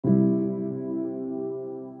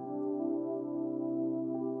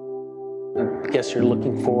guess you're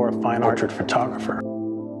looking for a fine portrait photographer.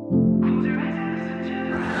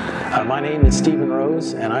 My name is Stephen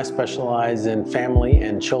Rose, and I specialize in family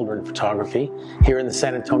and children photography here in the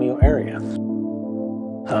San Antonio area.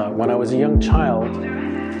 When I was a young child,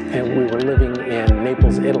 and we were living in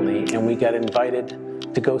Naples, Italy, and we got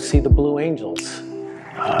invited to go see the Blue Angels.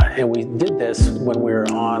 And we did this when we were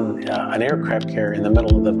on an aircraft carrier in the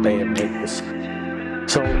middle of the Bay of Naples.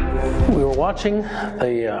 So we were watching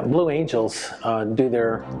the Blue Angels do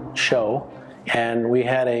their show, and we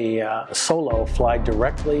had a solo fly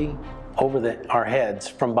directly over our heads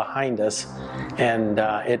from behind us, and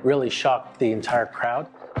it really shocked the entire crowd.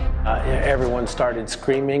 Everyone started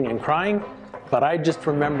screaming and crying, but I just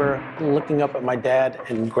remember looking up at my dad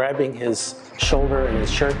and grabbing his shoulder and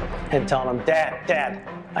his shirt and telling him, Dad,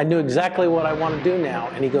 I knew exactly what I want to do now.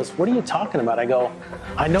 And he goes, what are you talking about? I go,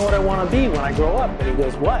 I know what I want to be when I grow up. And he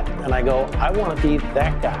goes, what? And I go, I want to be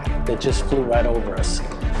that guy that just flew right over us.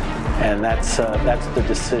 And that's the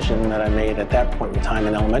decision that I made at that point in time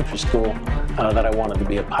in elementary school, that I wanted to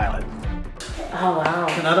be a pilot. Oh, wow.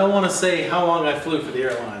 And I don't want to say how long I flew for the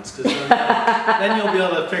airlines, because then you'll be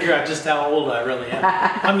able to figure out just how old I really am.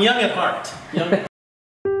 I'm young at heart.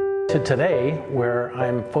 To today, where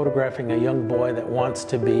I'm photographing a young boy that wants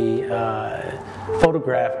to be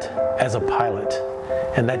photographed as a pilot.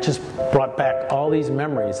 And that just brought back all these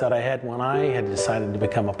memories that I had when I had decided to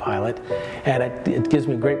become a pilot. And it gives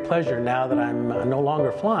me great pleasure now that I'm no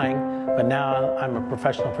longer flying, but now I'm a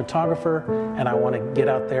professional photographer, and I want to get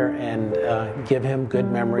out there and give him good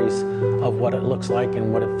memories of what it looks like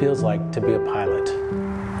and what it feels like to be a pilot.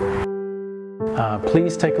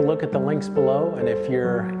 Please take a look at the links below, and if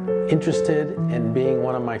you're interested in being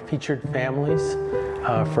one of my featured families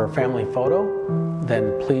for a family photo,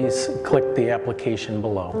 then please click the application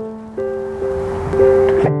below.